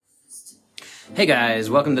Hey guys,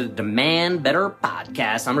 welcome to the Demand Better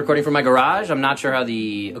podcast. I'm recording from my garage. I'm not sure how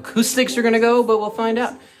the acoustics are going to go, but we'll find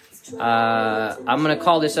out. I'm going to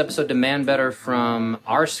call this episode Demand Better from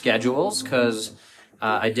our schedules because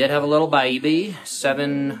I did have a little baby,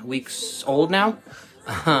 7 weeks old now.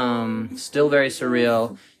 Still very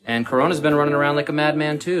surreal. And Corona's been running around like a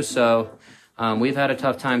madman too, so we've had a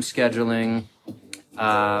tough time scheduling.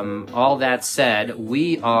 All that said,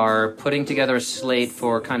 we are putting together a slate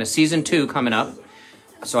for kind of season 2 coming up.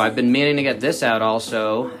 So I've been meaning to get this out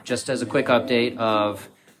also, just as a quick update of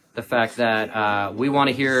the fact that we want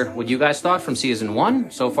to hear what you guys thought from season 1.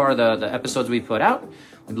 So far, the episodes we put out.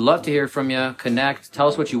 We'd love to hear from you. Connect. Tell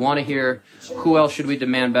us what you want to hear. Who else should we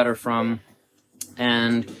demand better from?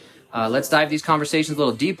 And let's dive these conversations a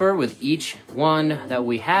little deeper with each one that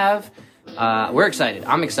we have. We're excited.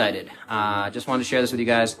 I'm excited. Just wanted to share this with you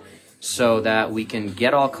guys so that we can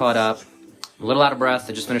get all caught up. I'm a little out of breath.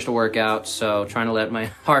 I just finished a workout, so trying to let my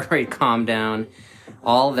heart rate calm down.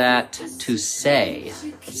 All that to say,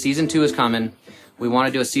 season 2 is coming. We want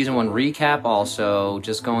to do a season 1 recap also,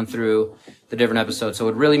 just going through the different episodes. So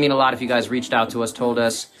it would really mean a lot if you guys reached out to us, told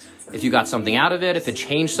us if you got something out of it, if it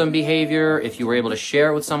changed some behavior, if you were able to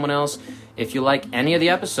share it with someone else. If you like any of the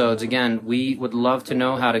episodes, again, we would love to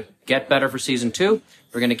know how to get better for season 2.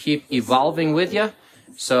 We're going to keep evolving with you.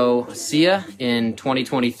 So see ya in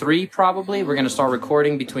 2023 probably. We're going to start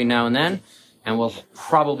recording between now and then. And we'll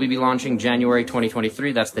probably be launching January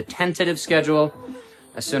 2023. That's the tentative schedule.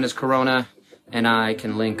 As soon as Corona and I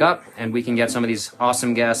can link up and we can get some of these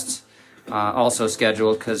awesome guests also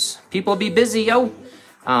scheduled because people be busy, yo.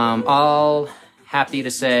 All happy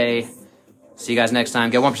to say, see you guys next time.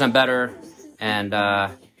 Get 1% better and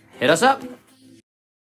hit us up.